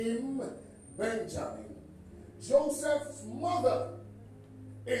Benjamin. Joseph's mother,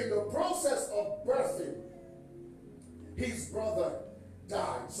 in the process of birthing, his brother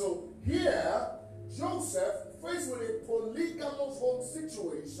died. So here, Joseph, faced with a polygamous home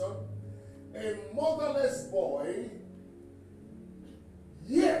situation, a motherless boy,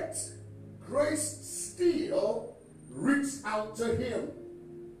 yet grace still reached out to him.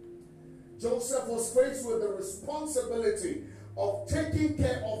 Joseph was faced with the responsibility of taking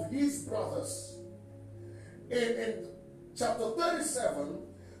care of his brothers. In chapter 37,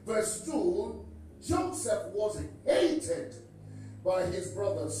 verse 2, Joseph was hated by his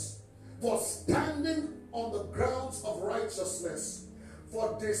brothers for standing on the grounds of righteousness,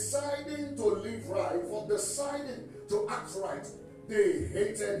 for deciding to live right, for deciding to act right. They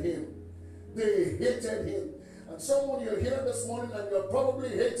hated him. They hated him. And someone you're here this morning and you're probably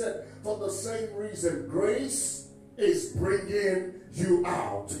hated for the same reason. Grace is bringing you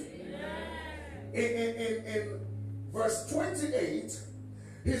out. In verse 28,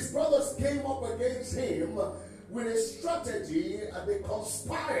 his brothers came up against him with a strategy and they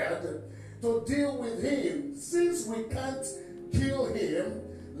conspired to deal with him. Since we can't kill him,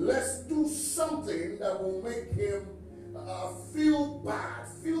 let's do something that will make him feel bad,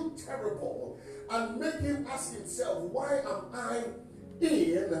 feel terrible, and make him ask himself, why am I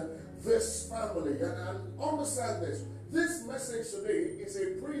in this family? And understand this. This message today is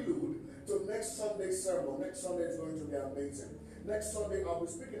a prelude to next Sunday's sermon. Next Sunday is going to be amazing. Next Sunday, I'll be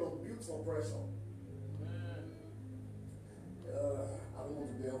speaking on guilt for pressure. I don't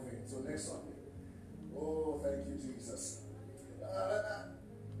want to delve in. So next Sunday. Oh, thank you, Jesus.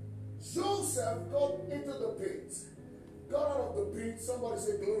 Joseph got into the pit. Got out of the pit. Somebody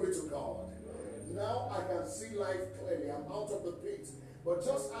say glory to God. Now I can see life clearly. I'm out of the pit. But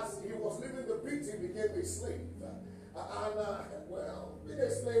just as he was leaving the pit, he became a slave. Well, being a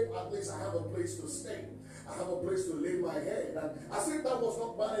slave, at least I have a place to stay. I have a place to lay my head. And as if that was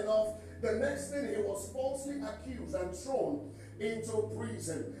not bad enough, the next thing he was falsely accused and thrown into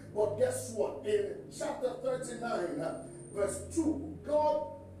prison. But guess what? In chapter 39, verse 2, God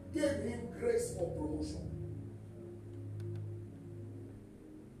gave him grace for promotion.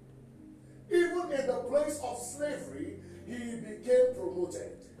 Even in the place of slavery, he became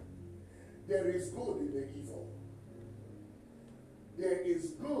promoted. There is good in the evil. There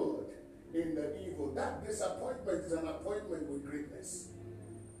is good in the evil. That disappointment is an appointment with greatness.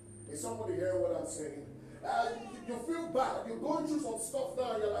 Is somebody hearing what I'm saying? You feel bad. You're going through some stuff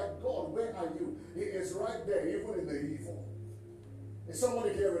now. You're like, God, where are you? He is right there, even in the evil. Is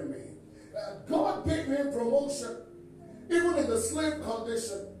somebody hearing me? God gave him promotion, even in the slave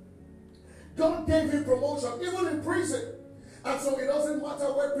condition. God gave him promotion, even in prison. And so it doesn't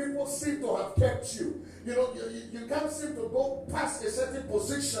matter where people seem to have kept you. You know, you can't seem to go past a certain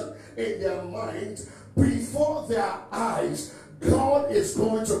position in their mind. Before their eyes, God is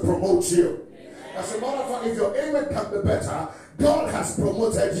going to promote you. As a matter of fact, if your amen can be better, God has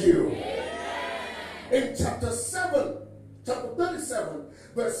promoted you. In chapter 37,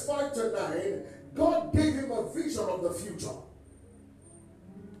 verse 5 to 9, God gave him a vision of the future.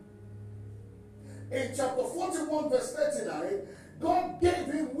 In chapter 41, verse 39, God gave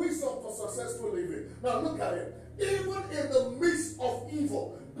him wisdom for successful living. Now look at it. Even in the midst of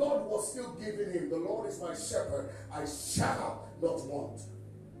evil, God was still giving him, the Lord is my shepherd, I shall not want.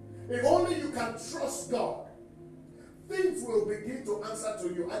 If only you can trust God, things will begin to answer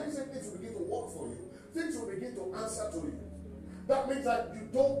to you. I didn't say things will begin to work for you. Things will begin to answer to you. That means that you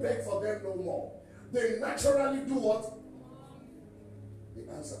don't beg for them no more. They naturally do what? They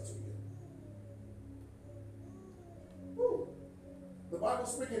answer to you. Woo. The Bible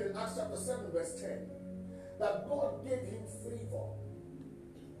speaking in Acts chapter 7 verse 10 that God gave him favor,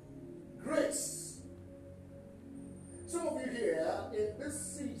 grace. Some of you here in this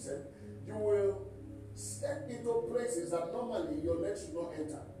season, you will step into places that normally your legs should not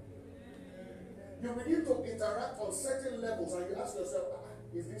enter. You begin to interact on certain levels and you ask yourself,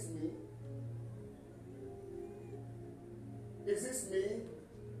 is this me? Is this me?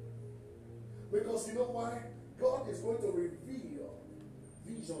 Because you know why? God is going to reveal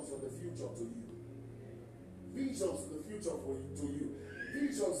visions of the future to you. Visions of the future to you.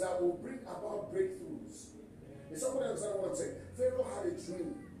 Visions that will bring about breakthroughs. Is somebody understand what I'm saying? Pharaoh had a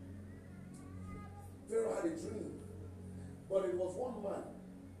dream. Pharaoh had a dream. But it was one man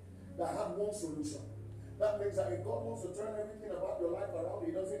that had one solution. That means that if God wants to turn everything about your life around,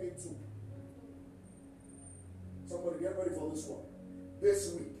 he doesn't need two. Somebody get ready for this one.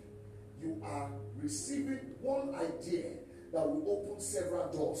 This week, you are receiving one idea that will open several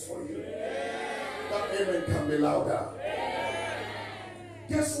doors for you. That amen can be louder.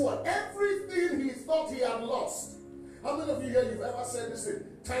 Guess what? Everything he thought he had lost. How many of you here you've ever said,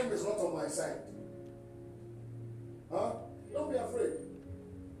 listen, time is not on my side? Huh? Don't be afraid.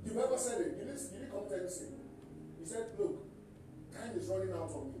 You've ever said it. You didn't come to anything. You said, look, time is running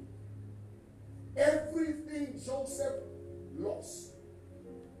out on me. Everything Joseph lost.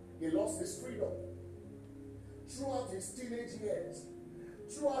 He lost his freedom. Throughout his teenage years.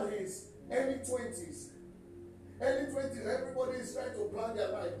 Throughout his early 20s. Early 20s, everybody is trying to plan their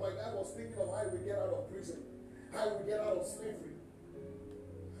life. My dad was thinking of how we get out of prison. How we get out of slavery.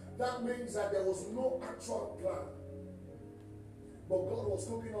 That means that there was no actual plan. But God was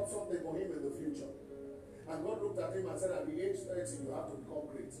cooking up something for him in the future. And God looked at him and said, at the age 30, you have to become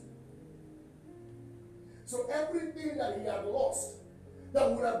great. So everything that he had lost, that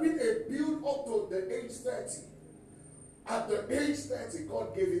would have been a build up to the age 30, at the age 30,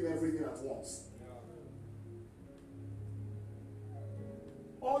 God gave him everything at once.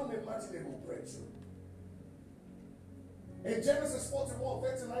 Unimaginable breakthrough. In Genesis 41,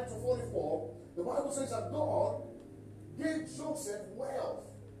 39 to 44, the Bible says that God gave Joseph wealth.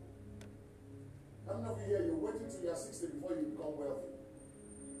 How many of you here, you're waiting till you're 60 before you become wealthy?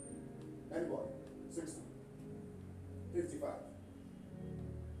 Anybody? 60? 55?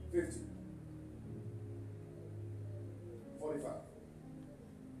 50? 45?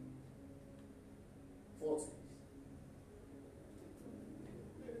 40?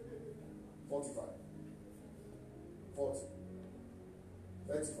 45? 40?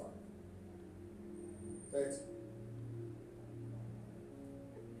 35? 30?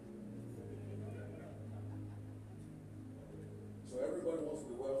 So everybody wants to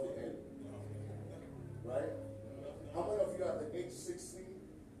be wealthy and right? How many of you at the age 60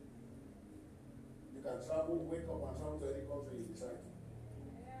 you can travel, wake up and travel to any country you decide to?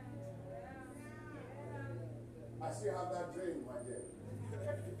 I still have that dream, my dear.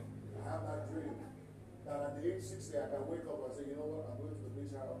 I have that dream that at the age 60 I can wake up and say, you know what, I'm going to the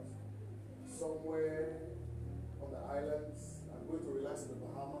beach house somewhere on the islands. I'm going to relax in the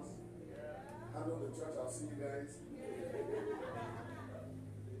Bahamas. Handle the church, I'll see you guys.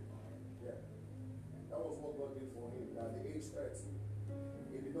 Yeah. That was what God did for him. At the age 30,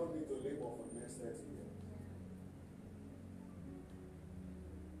 he did not need to labor for the next 30 years.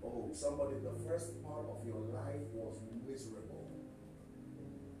 Oh, somebody, the first part of your life was miserable.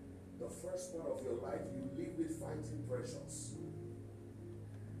 The first part of your life, you lived it fighting pressures.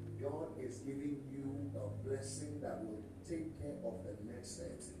 God is giving you a blessing that will take care of the next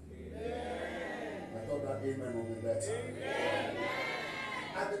 30. Amen. I thought that amen would be better. Amen.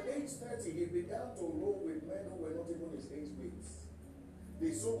 At the age 30, he began to roll with men who were not even his age mates.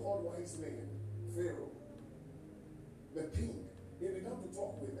 The so-called wise men, Pharaoh, the king, he began to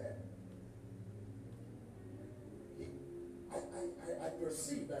talk with them. I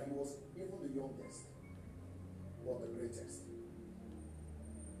perceived that he was even the youngest or the greatest.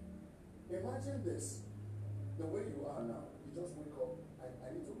 Imagine this, the way you are now. You just wake up,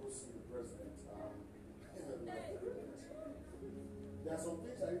 I need to go see the president. There are some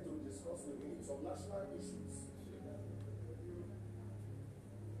things I need to discuss with him, some national issues.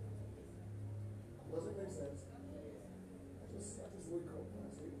 Does it make sense? I just wake up and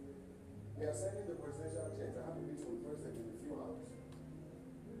I say, they are sending the presidential jet. I have to meet with the president in a few hours.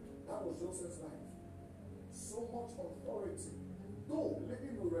 That was Joseph's life. So much authority. Though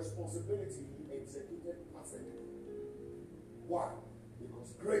living with responsibility, he executed perfectly. Why?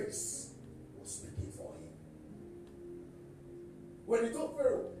 Because grace was speaking for him. When he told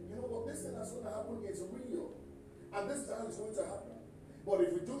Pharaoh, you know what, this thing that's going to happen is real. And this is how it's going to happen. But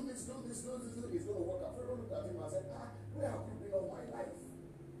if we do this, it's going to work out. Pharaoh looked at him and said, where have you been all my life?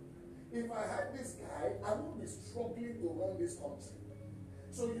 If I had this guy, I would be struggling to run this country.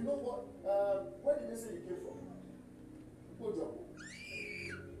 So you know what? Where did they say you came from? Good job.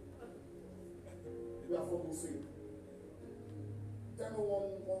 You are from Hussein. Tell me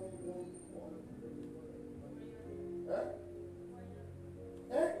one. Eh?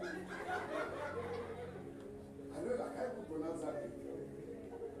 Eh? I know I can't even pronounce that name.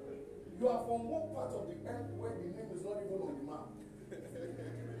 You are from one part of the earth where the name is not even on the map.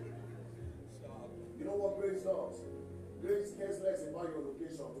 You know what grace does? Grace cares less about your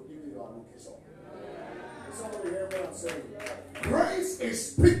location to give you your location. Somebody hear what I'm saying? Grace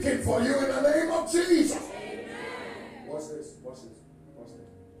is speaking for you in the name of Jesus. Amen. Watch this.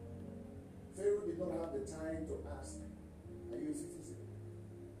 Pharaoh did not have the time to ask, are you a citizen?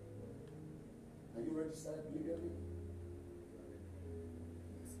 Are you registered legally?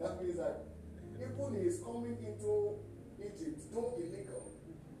 That means that even he is coming into Egypt, though illegal,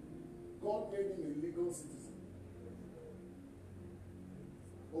 God made him a legal citizen.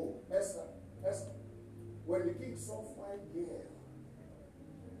 Esther, when the king saw fine girl,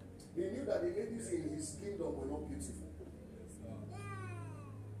 he knew that the ladies in his kingdom were not beautiful.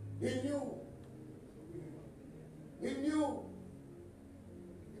 He knew. He knew.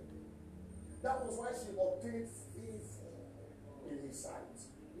 That was why she obtained favor in his sight.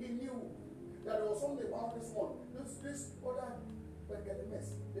 He knew that there was something about this one. This other, but get the mess.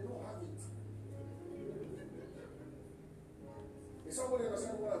 They don't have it. Is somebody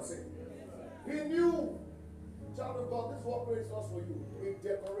understand what I'm saying? He knew. Child of God, this is what praise does for you. It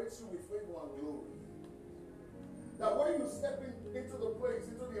decorates you with favor and glory. That when you step into the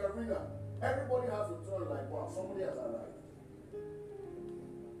place, into the arena, everybody has to turn like, wow, somebody has arrived.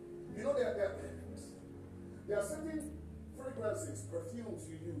 You know, there are certain fragrances, perfumes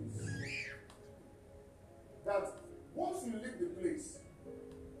you use that once you leave the place,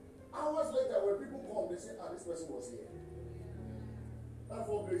 hours later when people come, they say, this person was here. That's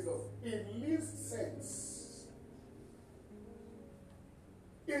what grace does. It leaves sense.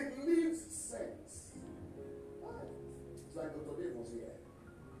 It leaves sense. It's like Dr. Dave was here.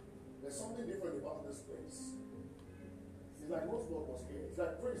 There's something different about this place. It's like Rosebud was here. It's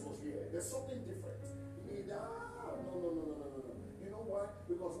like Prince was here. There's something different. No. You know why?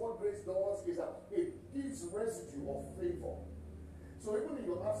 Because what grace does is that it gives residue of favor. So even in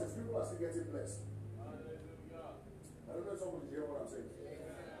your absence, people are still getting blessed. Hallelujah. I don't know if somebody hear what I'm saying.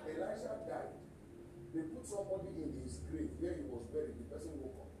 Yeah. Elijah died. They put somebody in his grave where he was buried. The person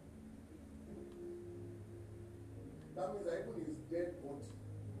woke up. That means that even his dead body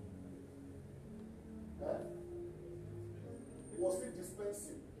was still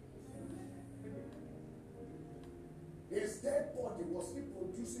dispensing. His dead body was still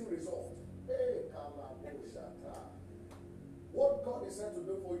producing result. Hey, what God is said to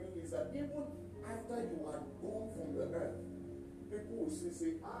do for you is that even after you are gone from the earth, people will still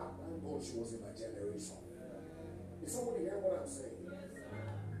say, thank God she was in my generation. Is somebody hearing what I'm saying?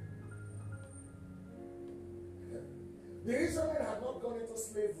 The Israelites had not gone into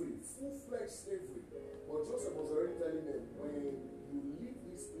slavery, full-fledged slavery. But Joseph was already telling them, when you leave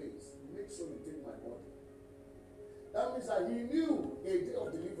this place, make sure you take my body. That means that he knew a day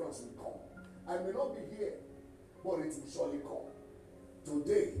of deliverance would come. I may not be here, but it will surely come.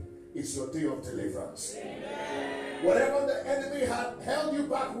 Today is your day of deliverance. Amen. Whatever the enemy had held you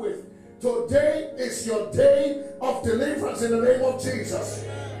back with, today is your day of deliverance in the name of Jesus.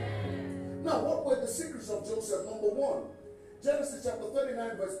 Amen. Now, what were the secrets of Joseph? Number one, Genesis chapter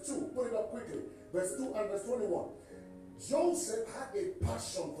 39, verse 2. Put it up quickly. Verse 2 and verse 21. Joseph had a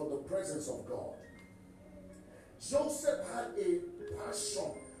passion for the presence of God. Joseph had a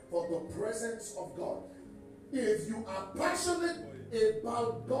passion for the presence of God. If you are passionate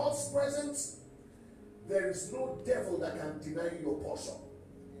about God's presence, there is no devil that can deny you your portion.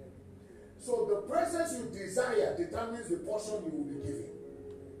 So the presence you desire determines the portion you will be given.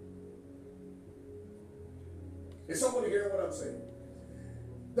 Is somebody hearing what I'm saying?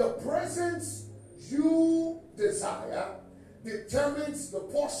 The presence you desire determines the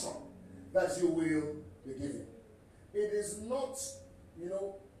portion that you will be given. It is not,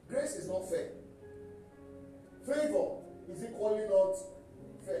 grace is not fair. Favor is equally not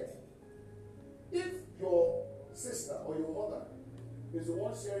fair. If your sister or your mother is the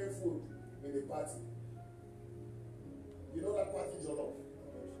one sharing food in the party, you know that party jollof,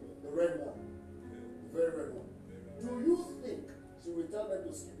 the red one, the very red one. Do you think she will tell them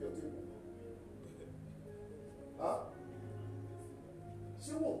to skip your table?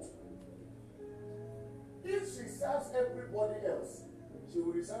 She won't. If she serves everybody else, she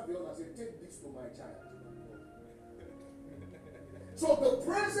will reserve yours and say, take this to my child. So the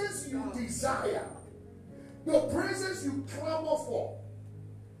presence you desire, the presence you clamor for,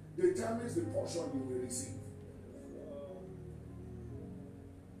 determines the portion you will receive.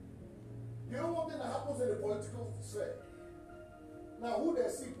 You know one thing that happens in the political sphere? Now, who they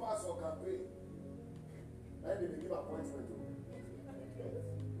see pass for campaign, and they give appointment to.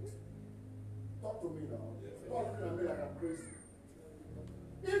 Talk to me now. Talk to me like I'm crazy.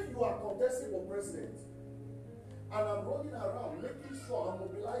 If you are contesting for president, and I'm running around making sure I'm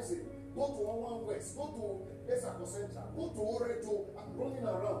mobilizing, go to 11 West, go to Esako Center, go to Oreto, I'm running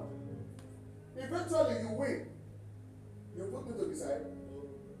around. Eventually you win. You put me to the side.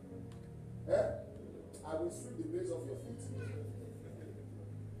 I will sweep the base of your feet.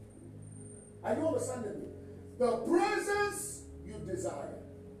 Are you understanding me? The presence you desire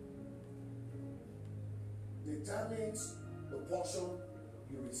determines the portion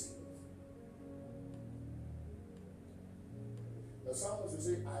you receive. The psalmist will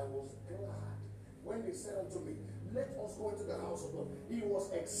say, I was glad when they said unto me, let us go into the house of God. He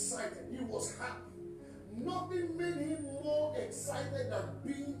was excited. He was happy. Nothing made him more excited than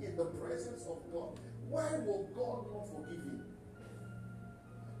being in the presence of God. Why will God not forgive him?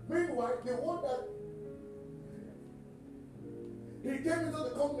 Meanwhile, the one that he came into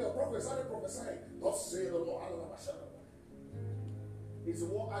the company of prophets, started prophesying, thus say the Lord. He's the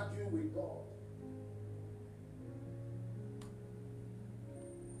one arguing with God.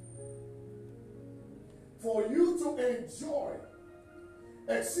 For you to enjoy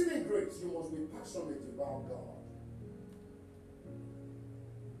exceeding grace, you must be passionate about God.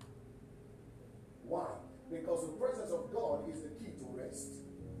 Why? Because the presence of God is the key to rest.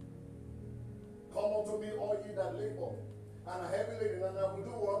 Come unto me, all ye that labor and are heavy laden, and I will do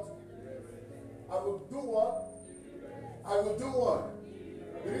what? I will do what? I will do what?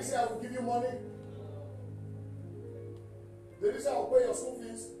 Did he say I will give you money? Did he say I will pay your school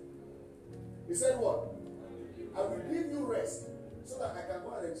fees? He said what? I will give you rest so that I can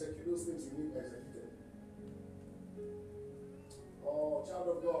go and execute those things you need executed. Oh, child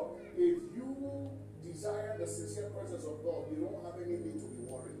of God, if you desire the sincere presence of God, you don't have any need to be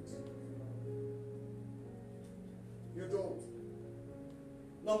worried. You don't.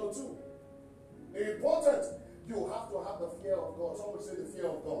 Number two, important, you have to have the fear of God. Someone say the fear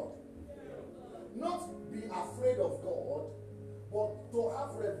of God. Not be afraid of God, but to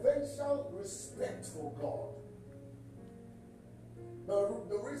have reverential respect for God.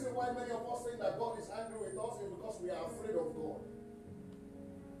 The reason why many of us think that God is angry with us is because we are afraid of God.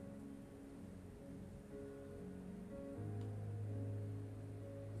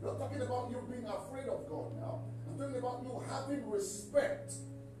 I'm not talking about you being afraid of God now. I'm talking about you having respect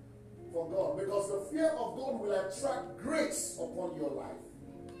for God, because the fear of God will attract grace upon your life.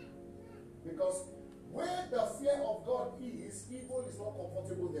 Because where the fear of God is, evil is not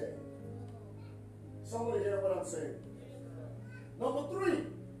comfortable there. Somebody hear what I'm saying? Number three,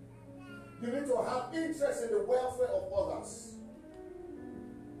 you need to have interest in the welfare of others.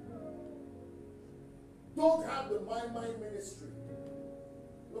 Don't have the mind ministry.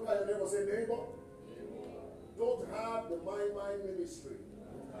 Look at your neighbor, say neighbor. Don't have the mind ministry.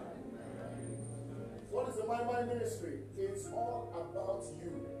 What is the mind ministry? It's all about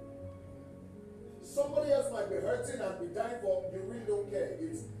you. Somebody else might be hurting and be dying for, you really don't care.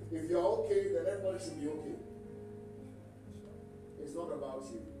 If you're okay, then everybody should be okay. It's not about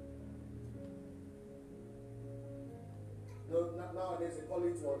you. No, nowadays they call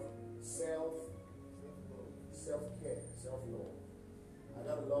it what? Self-care, self-love. I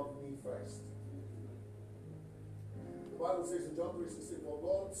gotta love me first. The Bible says in John 3:16, for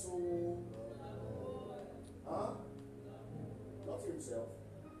God so not himself,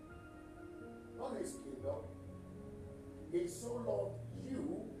 not his kingdom. He so loved you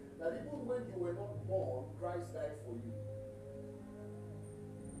that even when you were not born, Christ died for you.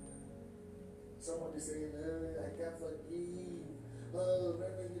 Somebody saying, I can't forgive. Oh,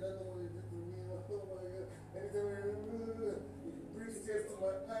 Reverend, you don't know what you did to me. Oh my God. Anytime you bring tears to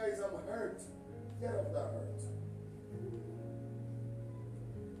my eyes, I'm hurt. Get off that hurt.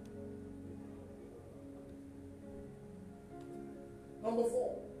 Number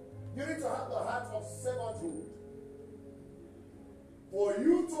 4, you need to have the heart of servanthood. For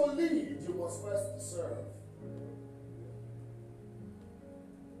you to lead, you must first serve.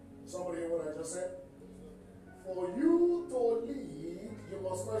 Somebody hear what I just said? For you to lead, you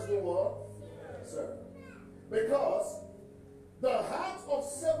must first do what? Serve. Because the heart of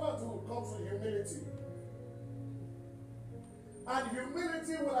servanthood comes with humility. And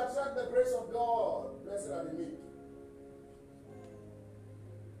humility will attract the grace of God. Blessed are the meek.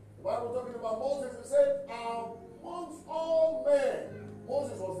 The Bible talking about Moses, it said, amongst all men,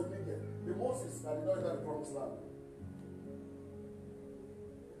 Moses was the biggest. The Moses that did not enter the promised land.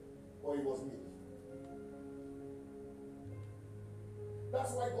 Or he was meek.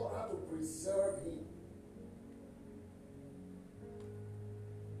 That's why God had to preserve him.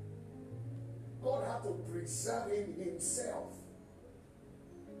 God had to preserve him himself.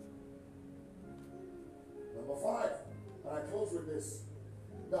 Number 5, and I close with this.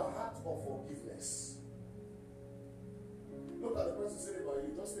 The heart of forgiveness. Look at the person sitting by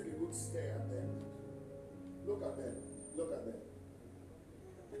you. Just take a good stare at them. Look at them. Look at them.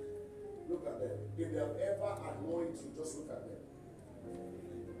 Look at them. If they have ever annoyed you, just look at them.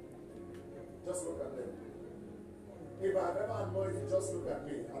 Just look at them. If I have ever annoyed you, just look at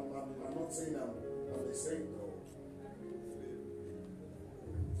me. I'm not saying I'm the same though.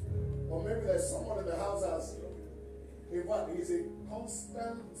 Or maybe there's someone in the house as in fact, is a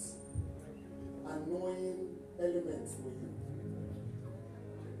constant annoying element for you.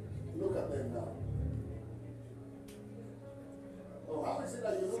 Look at them now. is it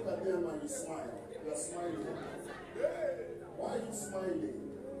that you look at them and you smile? You're smiling. Why are you smiling?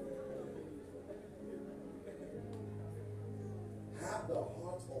 Have the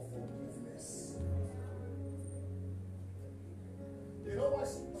heart of forgiveness. You know why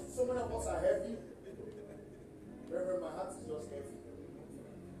so many of us are heavy? Reverend, my heart is just heavy.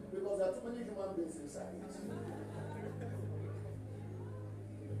 Because there are too many human beings inside.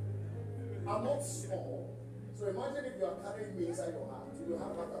 I'm not small. So imagine if you are carrying me inside your heart. You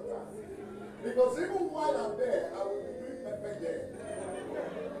have heart attack. Because even while I'm there, I will bring pepper there.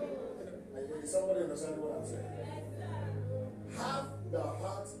 Is somebody understand what I'm saying? Have the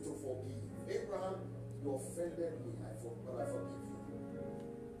heart to forgive. Abraham, you offended me, but I forgive you.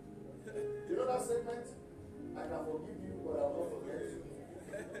 You know that statement? I can forgive you, but I will not forget you.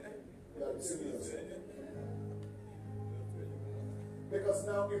 You are deceiving yourself. Because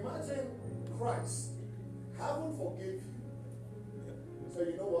now imagine Christ haven't forgave you. So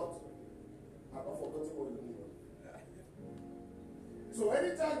you know what? I've not forgotten what you did. So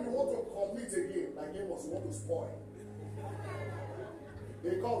anytime you want to commit again, like Amos, you want to spoil.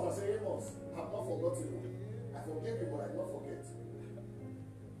 They come and say, Amos, I've not forgotten you. I forgave you, but I will not forget.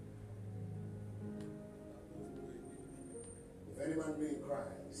 If anyone be in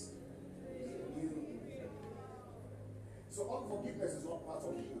Christ, so unforgiveness is not part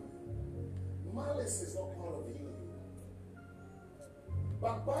of healing. Malice is not part of healing.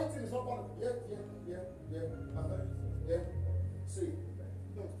 Backbiting is not part of yeah. See,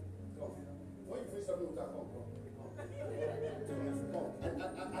 come. When you finish something with that, come.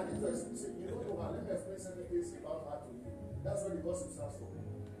 I need to explain. You don't know how. Let me explain certain things about her to you. That's where the gossip starts from.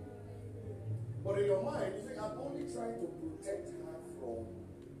 But in your mind, you think I'm only trying to protect her from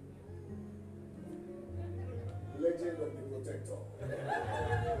legend of the protector.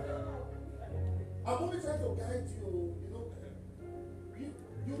 I'm only trying to guide you. You know,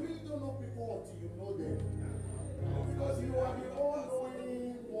 you really don't know people until you know them. Because you are the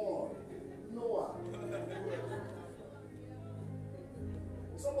all-knowing one. Noah.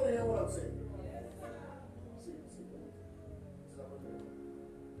 Somebody hear what I'm saying? See.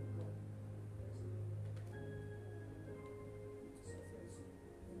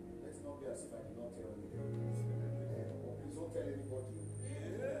 Let's not be as if I did not tell you. Please don't tell anybody.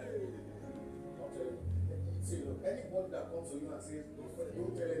 Don't tell anybody. See, look, anybody that comes to you and says, don't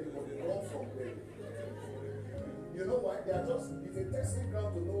tell anybody, run from them. You know why? They are just, it's a testing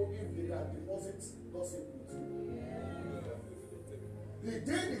ground to know if they can deposit gossip with you. The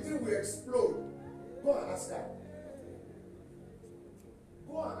day the thing will explode, go and ask her.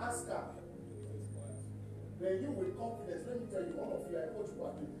 Go and ask her. Then you with confidence, let me tell you, one of you, I know what you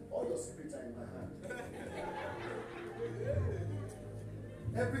are doing. All your secrets are in my hand.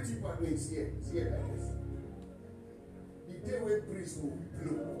 Everything you are doing is here. It's here like this. The day when breeze will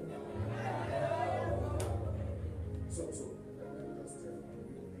blow. So, let me just tell you.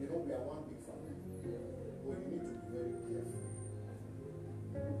 You know, we are one big family. But you need to be very careful.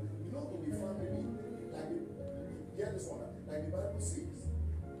 You know, to be family, get this one, like the Bible says,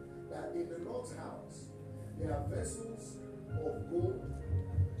 that in the Lord's house, there are vessels of gold,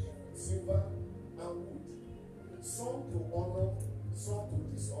 silver, and wood. Some to honor, some to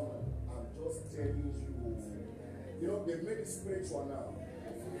dishonor. I'm just telling you. You know, they made it spiritual now.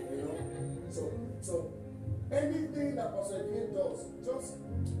 You know? So anything that Pastor Eden does, just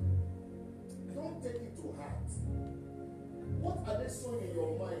don't take it to heart. What are they showing in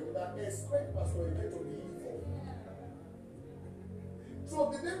your mind that expect Pastor Eden to be evil? So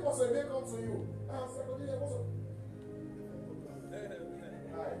the day Pastor Eden comes to you, what's up?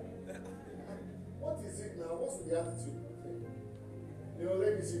 Hi. What is it now? What's the attitude? You know,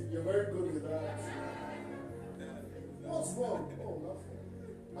 ladies, you're very good with that. What's wrong? Oh, nothing.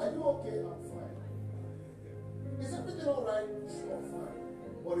 Are you okay? I'm fine. Is everything all right? Sure, fine.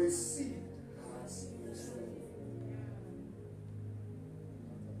 But a seed has been sown.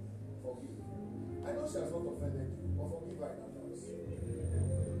 Forgive. I know she has not offended you, but forgive her in advance.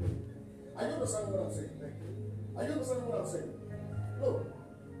 Are you understanding what I'm saying? Are you understanding what I'm saying? Look.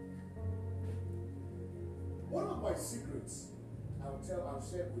 One of my secrets I'll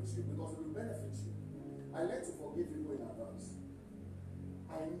share with you because it will benefit you. I learn to forgive people in advance.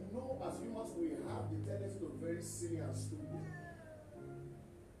 I know as humans we have the tendency to be very silly and stupid.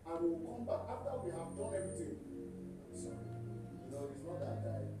 And we will come back after we have done everything. I'm sorry. You know, it's not that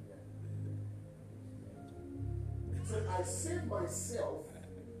guy. Yeah. So I save myself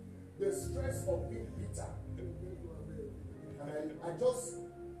the stress of being bitter. And I just,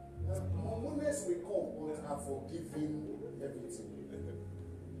 moments will come, but I'm forgiving everything.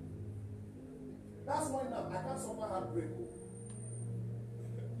 That's why now I can't suffer heartbreak.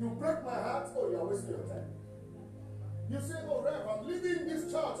 You break my heart, oh, you are wasting your time. You say, oh, Rev, I'm leaving this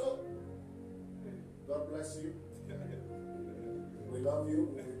church. Oh. God bless you. We love you.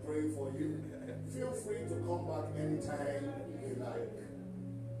 We pray for you. Feel free to come back anytime you like.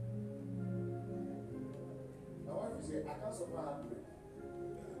 My wife is here. I can't suffer heartbreak.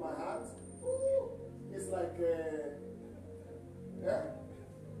 My heart, it's like, yeah.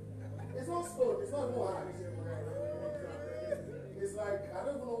 It's not stone. It's not even hard. It's like, I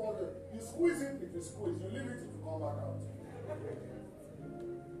don't know what you squeeze it, it will squeeze. You leave it, it will come back out.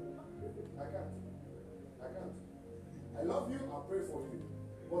 I can't. I love you, I pray for you.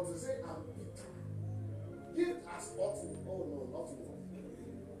 But to say I'm bitter, give as bottle. Oh no, not more.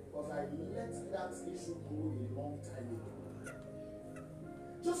 Because I let that issue go a long time ago.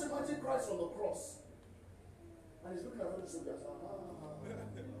 Just imagine Christ on the cross. And he's looking at all the soldiers.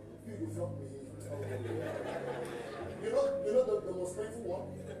 You flog me. You know the most painful one?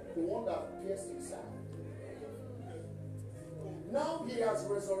 The one that pierced his side. Now he has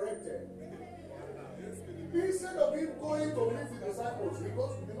resurrected. Instead of him going to meet the disciples,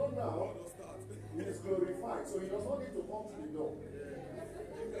 because now he is glorified, so he does not need to come to the door.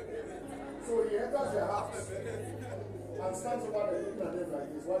 So he enters their house and stands over there looking at them like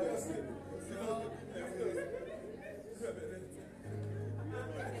this while they are sleeping.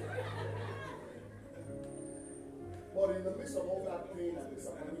 But in the midst of all that pain and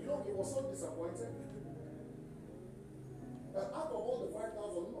disappointment, he was so disappointed that out of all the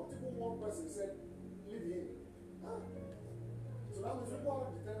 5,000, not even one person said, leave him. Huh? So that means people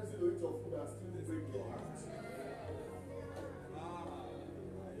have the tendency to eat your food and still break your heart.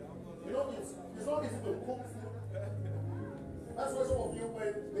 It's not easy to cook food. That's why some of you,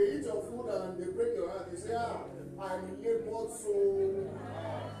 when they eat your food and they break your heart, you say, I'm labored so.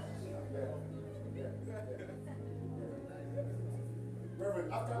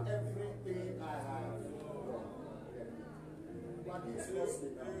 Reverend, after everything I have done, Maggie is lost me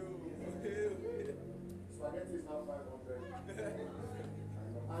now. Spaghetti is now 500.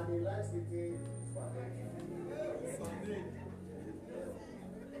 And he likes eating spaghetti.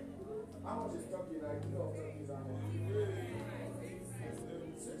 How much is turkey? Like, kilo of turkey is how much?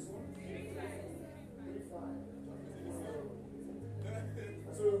 6 1? 3 5.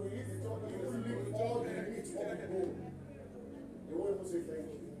 So we eat the turkey, we leave all the meat on the bone. They won't even say thank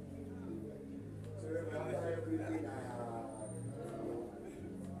you. So after everything I have.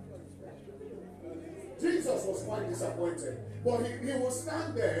 Jesus was quite disappointed. But he will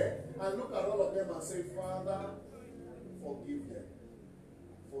stand there and look at all of them and say, Father, forgive them.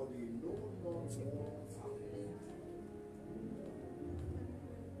 For they know not what they do.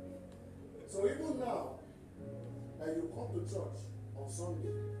 So even now, that you come to church on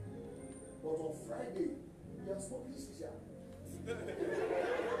Sunday, but on Friday, you are smoking shisha.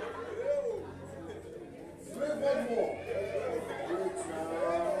 Flavor more. Wait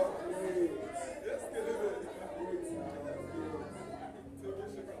now.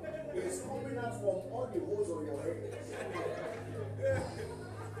 It's coming out from all the holes on your head.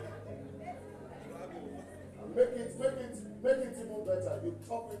 Make it even better. You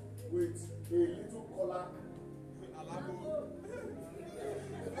top it with a little collar.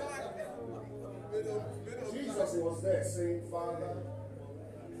 Jesus was there saying, Father.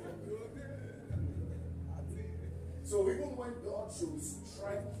 So even when God should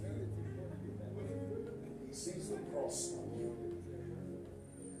strike you, he sees the cross on you.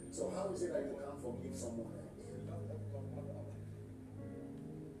 So how is it that you can't forgive someone else?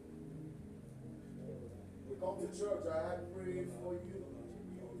 We come to church, I pray for you.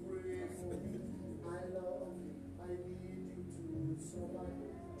 You pray for me. I love you. I need you to survive.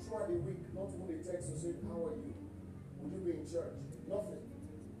 Throughout the week, not even a text to say, how are you? Would you be in church? Nothing.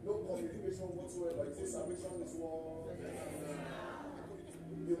 No communication whatsoever. It says salvation is one.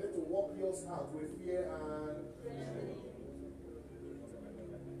 You need to walk yours out with fear and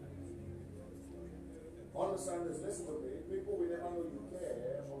understand this, listen to me. People will never know you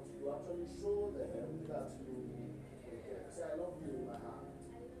care until you actually show them that you care. Say, I love you in my heart.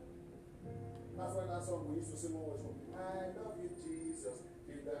 That's why that song we used to sing always. I love you, Jesus.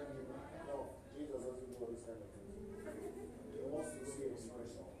 Did that in my heart? No, Jesus doesn't do all this kind of things. He wants to see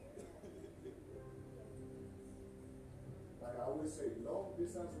expression. Like I always say, long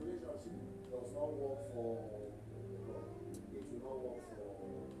distance relationship does not work for God. It will not work for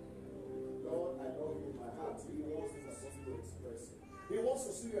Lord. I love you in my heart. He wants to see you express it. He wants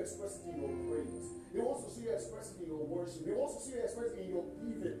to see you express it in your praise. He wants to see you express it in your worship. He wants to see you express it in your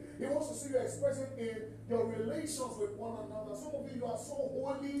giving. He wants to see you express it in your relations with one another. Some of you are so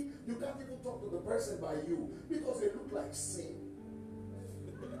holy, you can't even talk to the person by you because they look like sin.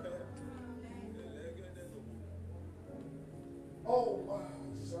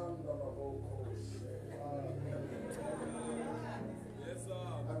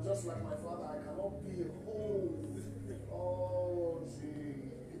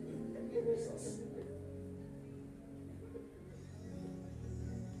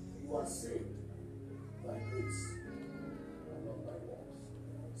 saved by grace and not by works.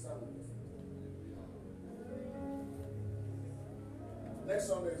 Stand with me. Next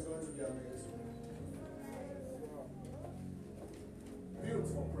Sunday is going to be amazing. Built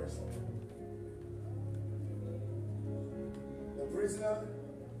for pressure. The prisoner,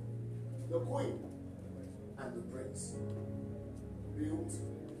 the queen, and the prince. Built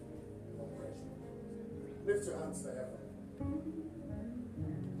for pressure. Lift your hands to heaven.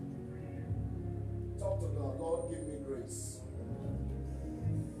 Talk to God. Lord, give me grace.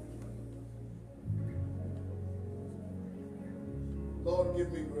 Lord,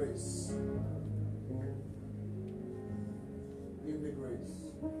 give me grace. Give me grace.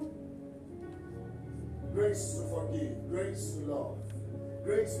 Grace to forgive. Grace to love.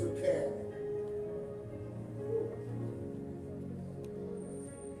 Grace to care.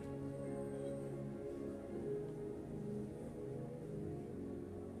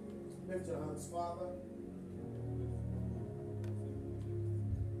 Lift your hands, Father.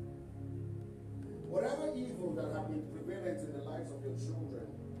 Whatever evil that have been prevalent in the lives of your children,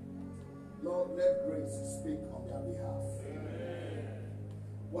 Lord, let grace speak on their behalf. Amen.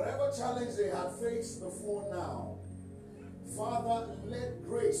 Whatever challenge they have faced before now, Father, let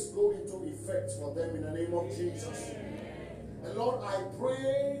grace go into effect for them in the name of Jesus. And Lord, I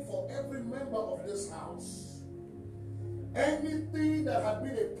pray for every member of this house. Anything that had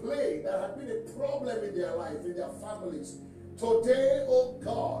been a plague, that had been a problem in their life, in their families, today, oh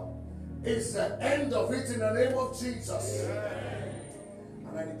God, is the end of it in the name of Jesus. Amen.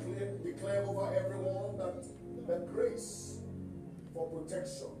 And I declare over everyone that the grace for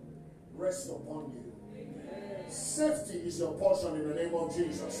protection rests upon you. Amen. Safety is your portion in the name of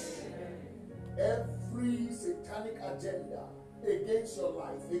Jesus. Every satanic agenda against your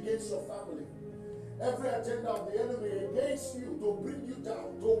life, against your family, every agenda of the enemy against you to bring you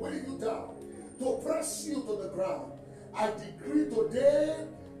down, to weigh you down, to press you to the ground, I decree today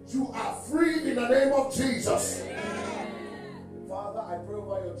you are free in the name of Jesus. Amen. Father, I pray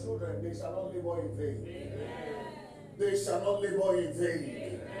over your children, they shall not labor in vain. Amen. They shall not labor in vain.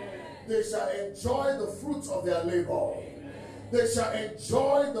 Amen. They shall enjoy the fruits of their labor. Amen. They shall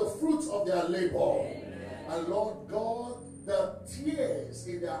enjoy the fruits of their labor. Amen. And Lord God, the tears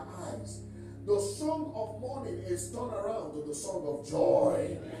in their eyes, the song of mourning is turned around to the song of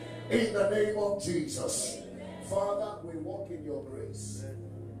joy. Amen. In the name of Jesus. Amen. Father, we walk in your grace. Amen.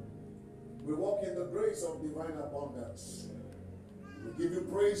 We walk in the grace of divine abundance. We give you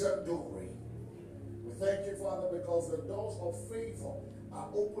praise and glory. We thank you, Father, because the doors of favor are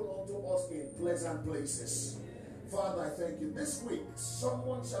open unto us in pleasant places. Father, I thank you. This week,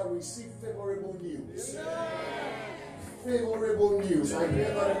 someone shall receive favorable news. Favorable news. I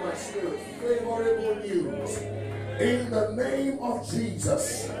hear that in my spirit. Favorable news. In the name of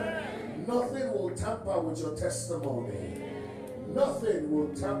Jesus. Nothing will tamper with your testimony. Nothing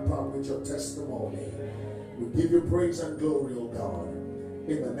will tamper with your testimony. We give you praise and glory, O God.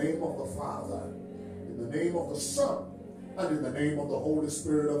 In the name of the Father, in the name of the Son, and in the name of the Holy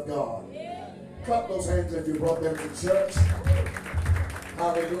Spirit of God. Clap those hands if you brought them to church.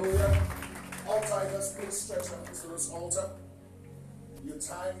 Hallelujah. Outsiders, please stretch your hands to this altar. You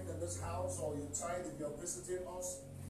tithe in this house, or you tithe if you're visiting us.